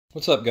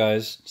What's up,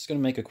 guys? Just going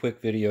to make a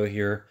quick video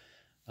here,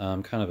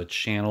 kind of a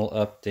channel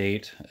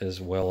update,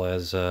 as well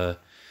as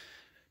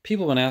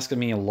people have been asking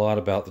me a lot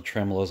about the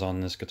tremolos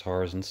on this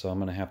guitars, and so I'm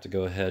going to have to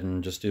go ahead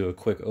and just do a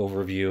quick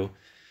overview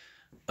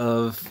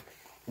of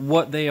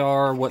what they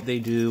are, what they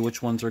do,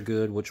 which ones are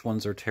good, which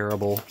ones are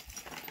terrible,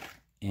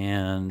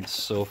 and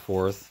so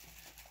forth.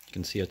 You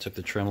can see I took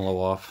the tremolo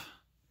off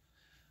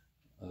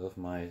of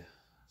my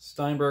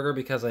Steinberger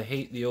because I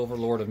hate the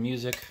Overlord of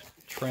Music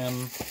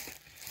trem.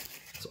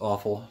 It's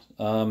awful.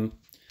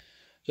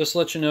 Just to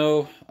let you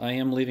know, I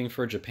am leaving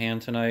for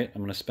Japan tonight.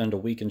 I'm going to spend a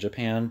week in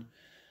Japan.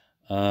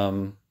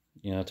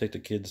 Take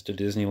the kids to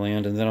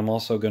Disneyland, and then I'm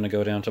also going to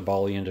go down to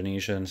Bali,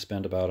 Indonesia, and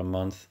spend about a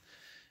month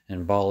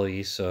in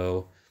Bali.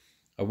 So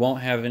I won't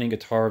have any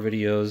guitar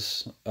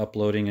videos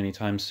uploading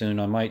anytime soon.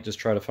 I might just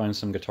try to find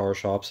some guitar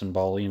shops in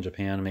Bali and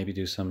Japan, maybe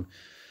do some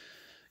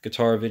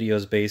guitar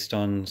videos based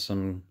on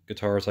some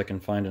guitars I can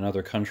find in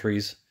other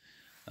countries.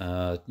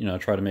 Try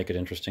to make it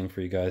interesting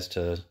for you guys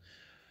to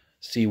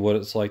see what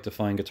it's like to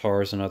find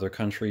guitars in other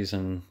countries,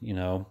 and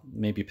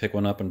maybe pick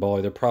one up in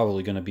Bali. They're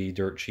probably going to be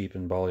dirt cheap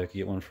in Bali. I could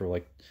get one for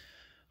like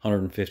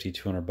 150,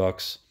 200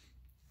 bucks.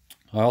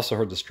 I also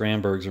heard the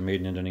Strandbergs are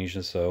made in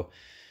Indonesia, so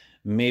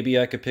maybe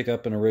I could pick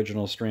up an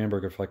original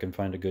Strandberg if I can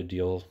find a good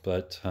deal.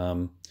 But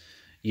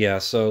yeah,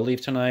 so leave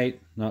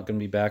tonight. Not going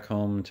to be back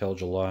home until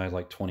July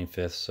like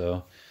 25th,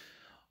 so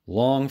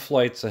long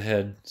flights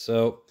ahead.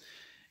 So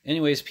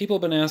anyways, people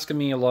have been asking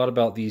me a lot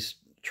about these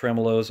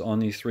tremolos on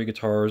these three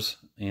guitars,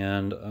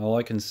 and all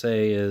I can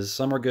say is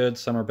some are good,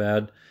 some are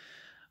bad.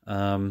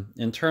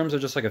 In terms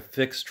of just like a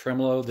fixed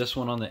tremolo, this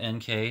one on the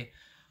NK,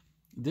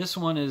 this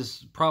one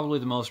is probably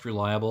the most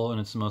reliable,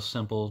 and it's the most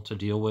simple to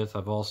deal with.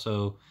 I've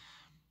also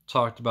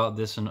talked about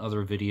this in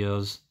other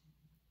videos.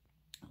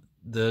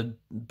 The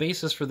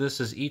basis for this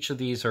is each of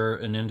these are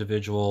an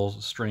individual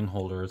string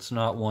holder. It's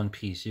not one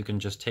piece. You can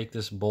just take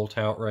this bolt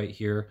out right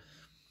here.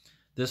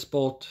 This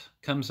bolt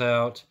comes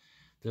out,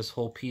 this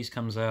whole piece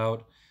comes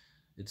out,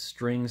 it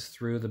strings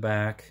through the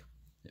back,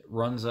 it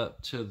runs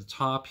up to the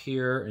top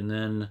here, and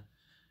then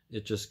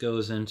it just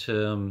goes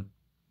into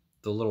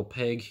the little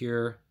peg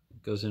here.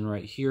 It goes in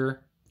right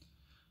here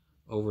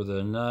over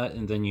the nut,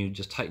 and then you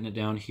just tighten it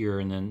down here,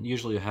 and then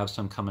usually you have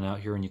some coming out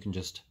here and you can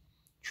just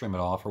trim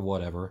it off or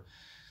whatever.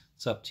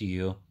 It's up to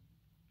you.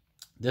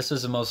 This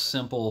is the most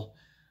simple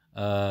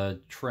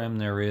trim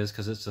there is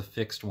because it's a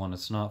fixed one.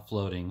 It's not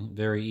floating.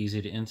 Very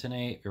easy to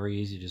intonate, very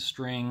easy to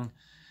string,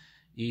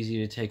 easy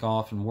to take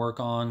off and work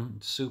on.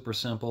 Super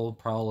simple.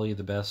 Probably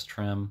the best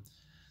trim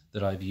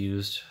that I've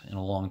used in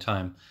a long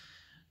time.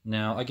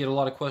 Now, I get a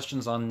lot of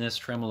questions on this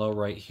tremolo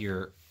right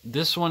here.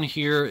 This one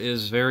here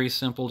is very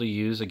simple to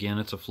use. Again,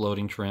 it's a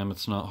floating trim.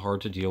 It's not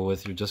hard to deal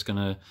with. You're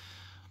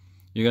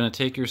gonna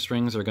take your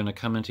strings. They're gonna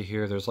come into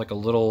here. There's like a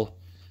little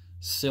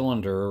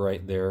cylinder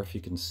right there, if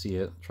you can see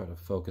it. Try to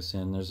focus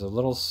in. There's a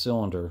little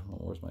cylinder. Oh,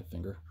 where's my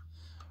finger?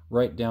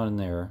 Right down in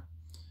there.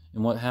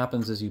 And what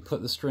happens is you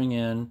put the string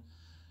in,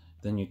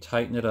 then you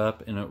tighten it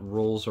up, and it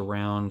rolls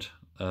around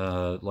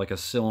like a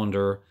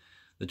cylinder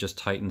that just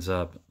tightens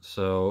up.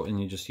 So, and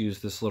you just use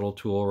this little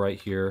tool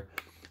right here.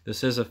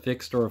 This is a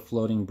fixed or a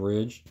floating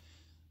bridge.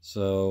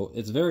 So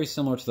it's very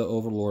similar to the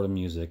Overlord of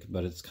Music,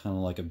 but it's kind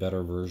of like a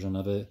better version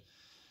of it.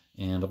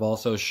 And I've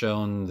also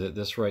shown that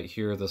this right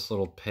here, this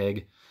little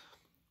peg,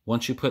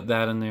 once you put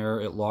that in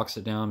there, it locks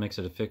it down, makes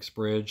it a fixed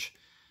bridge.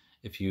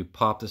 If you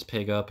pop this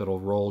peg up, it'll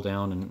roll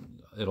down and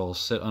it'll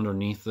sit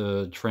underneath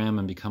the trem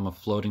and become a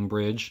floating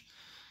bridge.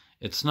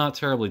 It's not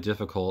terribly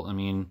difficult. I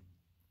mean,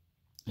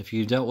 if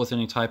you dealt with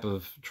any type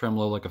of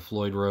tremolo like a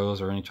Floyd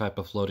Rose or any type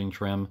of floating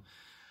trem,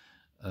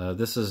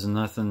 this is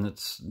nothing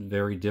that's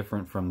very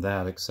different from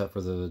that, except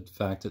for the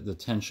fact that the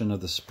tension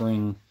of the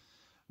spring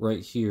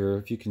right here,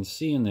 if you can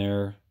see in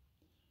there,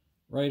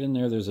 right in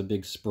there, there's a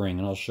big spring,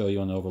 and I'll show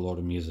you on the Overlord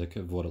of Music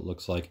of what it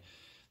looks like.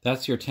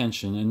 That's your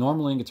tension. And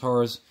normally in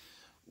guitars,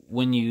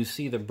 when you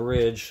see the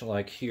bridge,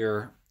 like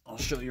here, I'll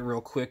show you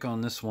real quick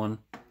on this one.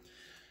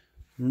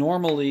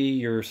 Normally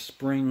your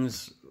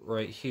springs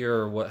right here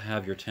are what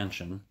have your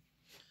tension.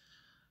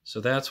 So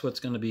that's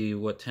what's going to be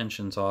what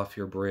tensions off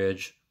your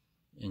bridge,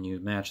 and you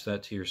match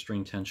that to your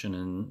string tension,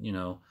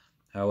 and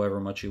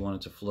however much you want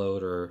it to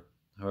float or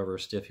however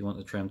stiff you want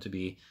the trem to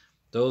be.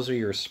 Those are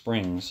your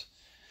springs.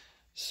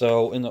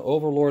 So in the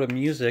Overlord of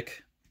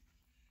Music,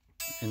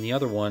 in the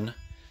other one,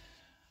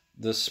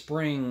 the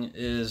spring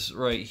is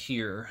right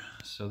here.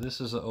 So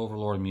this is the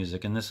Overlord of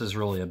Music, and this is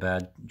really a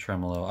bad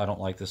tremolo. I don't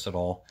like this at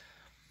all.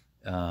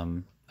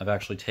 I've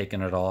actually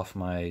taken it off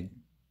my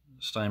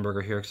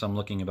Steinberger here because I'm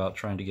looking about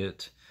trying to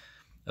get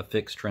a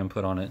fixed trem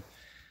put on it.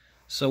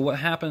 So what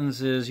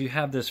happens is you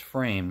have this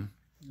frame.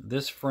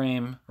 This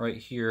frame right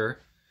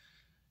here,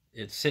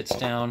 it sits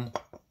down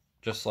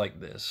just like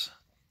this.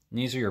 And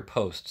these are your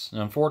posts.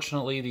 And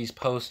unfortunately, these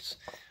posts,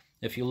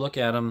 if you look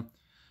at them,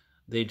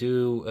 they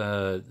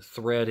do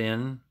thread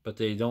in, but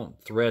they don't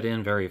thread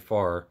in very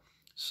far.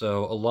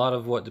 So a lot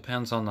of what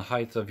depends on the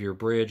height of your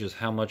bridge is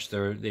how much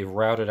they've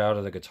routed out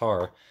of the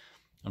guitar.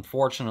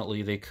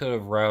 Unfortunately, they could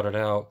have routed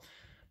out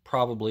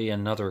probably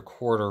another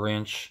 1/4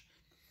 inch,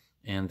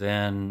 and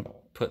then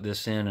put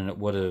this in, and it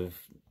would have,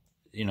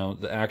 you know,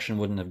 the action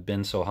wouldn't have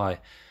been so high.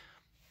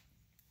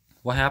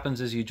 What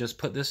happens is you just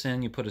put this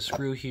in, you put a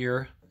screw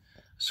here,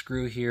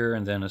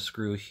 and then a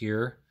screw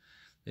here.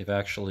 They've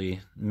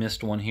actually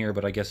missed one here,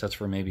 but I guess that's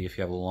for maybe if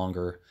you have a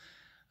longer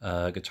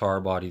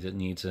guitar body that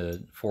needs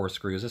 4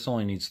 screws. This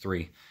only needs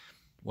 3.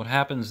 What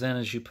happens then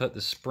is you put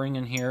the spring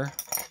in here,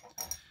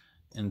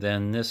 and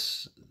then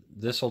this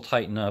will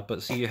tighten up.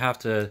 But see, you have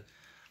to,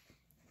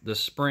 the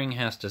spring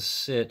has to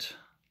sit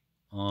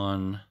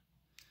in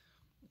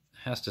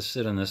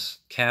this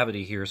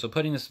cavity here. So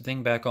putting this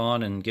thing back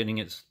on and getting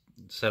it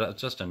set up,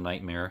 it's just a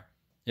nightmare.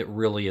 It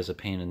really is a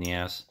pain in the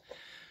ass.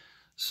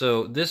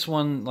 So this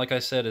one, like I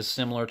said, is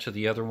similar to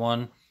the other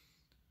one,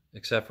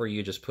 except for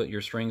you just put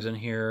your strings in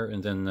here,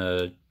 and then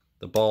the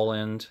ball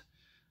end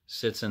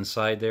sits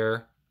inside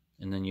there,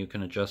 and then you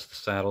can adjust the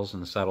saddles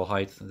and the saddle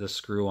height. This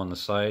screw on the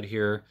side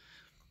here,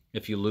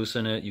 if you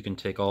loosen it, you can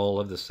take all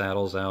of the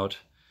saddles out,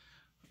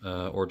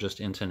 or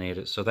just intonate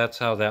it. So that's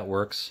how that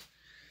works.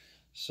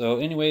 So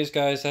anyways,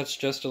 guys, that's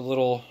just a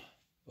little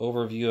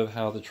overview of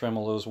how the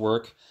tremolos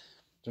work.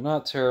 They're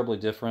not terribly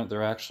different.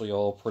 They're actually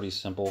all pretty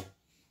simple.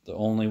 The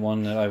only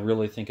one that I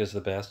really think is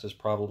the best is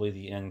probably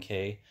the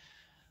NK.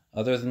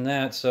 Other than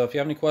that, so if you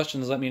have any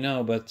questions, let me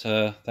know. But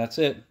that's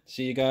it.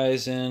 See you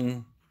guys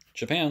in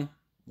Japan.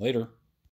 Later.